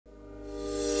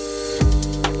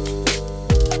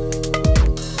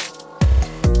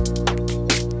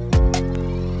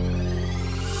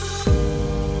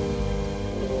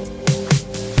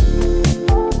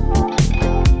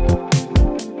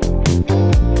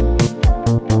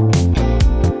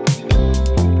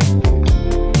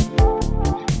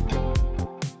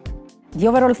The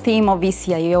overall theme of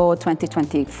ECIO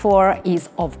 2024 is,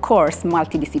 of course,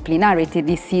 multidisciplinarity.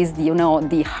 This is,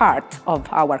 the heart of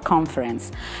our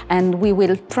conference. And we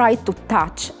will try to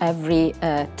touch every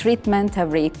treatment,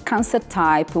 every cancer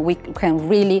type. We can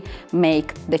really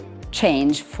make the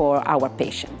change for our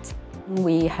patients.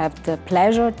 We have the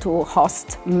pleasure to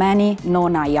host many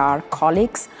non-IR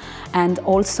colleagues and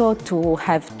also to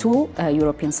have two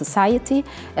European societies,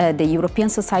 the European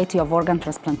Society of Organ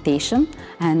Transplantation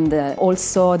and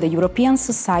also the European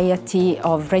Society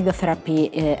of Radiotherapy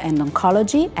and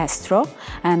Oncology, ESTRO,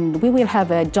 and we will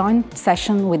have a joint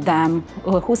session with them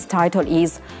whose title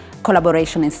is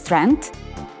Collaboration in Strength.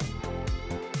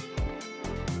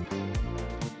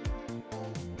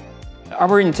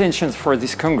 Our intentions for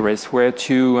this Congress were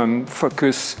to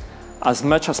focus as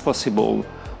much as possible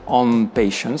on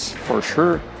patients, for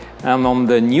sure, and on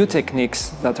the new techniques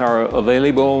that are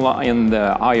available in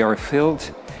the IR field,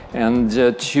 and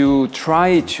to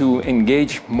try to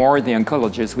engage more the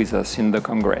oncologists with us in the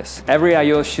Congress. Every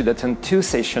IO should attend 2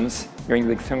 sessions during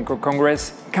the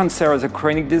Congress: cancer as a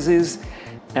chronic disease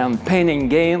and pain and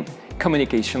gain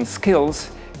communication skills,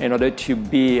 in order to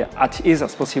be as easy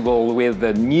as possible with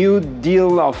the new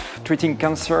deal of treating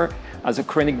cancer as a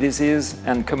chronic disease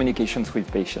and communications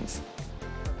with patients.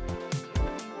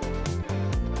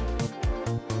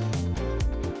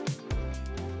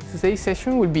 Today's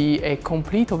session will be a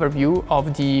complete overview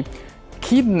of the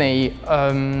kidney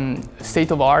state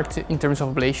of art in terms of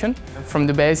ablation, from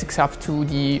the basics up to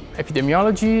the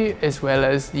epidemiology, as well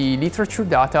as the literature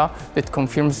data that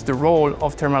confirms the role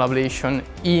of thermal ablation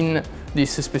in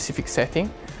this specific setting.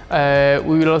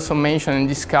 We will also mention and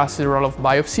discuss the role of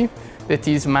biopsy that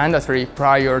is mandatory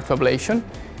prior to ablation.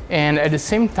 And at the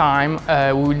same time,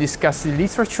 we will discuss the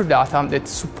literature data that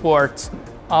supports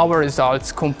our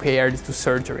results compared to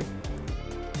surgery.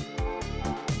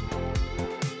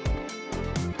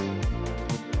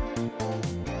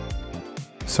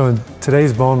 So in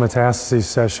today's bone metastases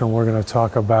session, we're going to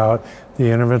talk about the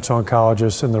interventional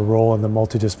oncologist and the role in the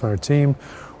multidisciplinary team.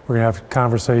 We're going to have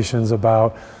conversations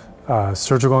about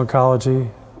surgical oncology,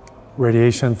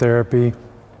 radiation therapy,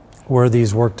 where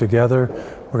these work together.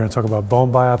 We're going to talk about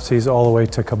bone biopsies all the way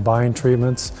to combined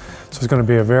treatments. So it's going to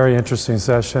be a very interesting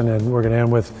session, and we're going to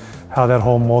end with how that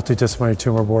whole multidisciplinary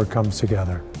tumor board comes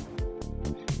together.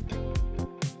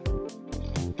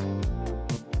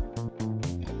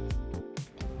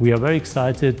 We are very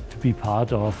excited to be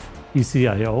part of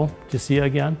ECIO this year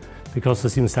again, because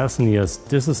as themselves nears,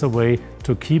 this is a way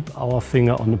to keep our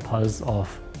finger on the pulse of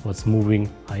what's moving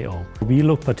IO. We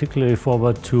look particularly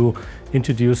forward to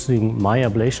introducing My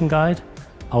Ablation Guide,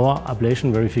 our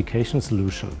ablation verification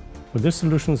solution. With this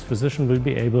solution, physicians will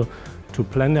be able to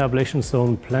plan their ablation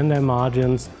zone, plan their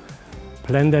margins,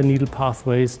 plan their needle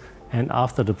pathways, and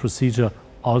after the procedure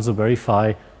also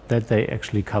verify that they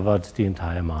actually covered the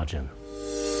entire margin.